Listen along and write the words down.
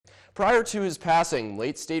Prior to his passing,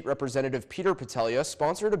 late State Representative Peter Pettalia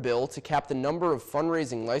sponsored a bill to cap the number of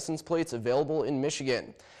fundraising license plates available in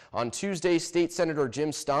Michigan. On Tuesday, State Senator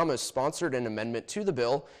Jim Stamas sponsored an amendment to the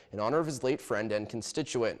bill in honor of his late friend and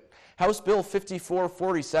constituent. House Bill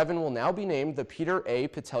 5447 will now be named the Peter A.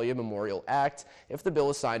 Pettalia Memorial Act if the bill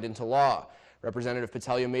is signed into law. Representative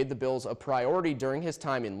Pettalia made the bills a priority during his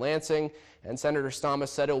time in Lansing, and Senator Stamas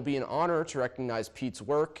said it will be an honor to recognize Pete's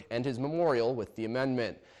work and his memorial with the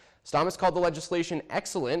amendment. Stamas called the legislation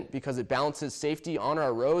excellent because it balances safety on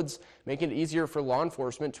our roads, making it easier for law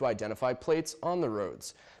enforcement to identify plates on the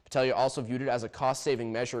roads. Pettalia also viewed it as a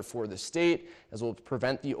cost-saving measure for the state, as it will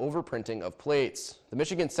prevent the overprinting of plates. The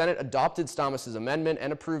Michigan Senate adopted Stamas' amendment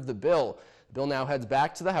and approved the bill. The bill now heads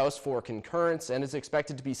back to the House for concurrence and is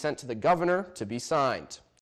expected to be sent to the governor to be signed.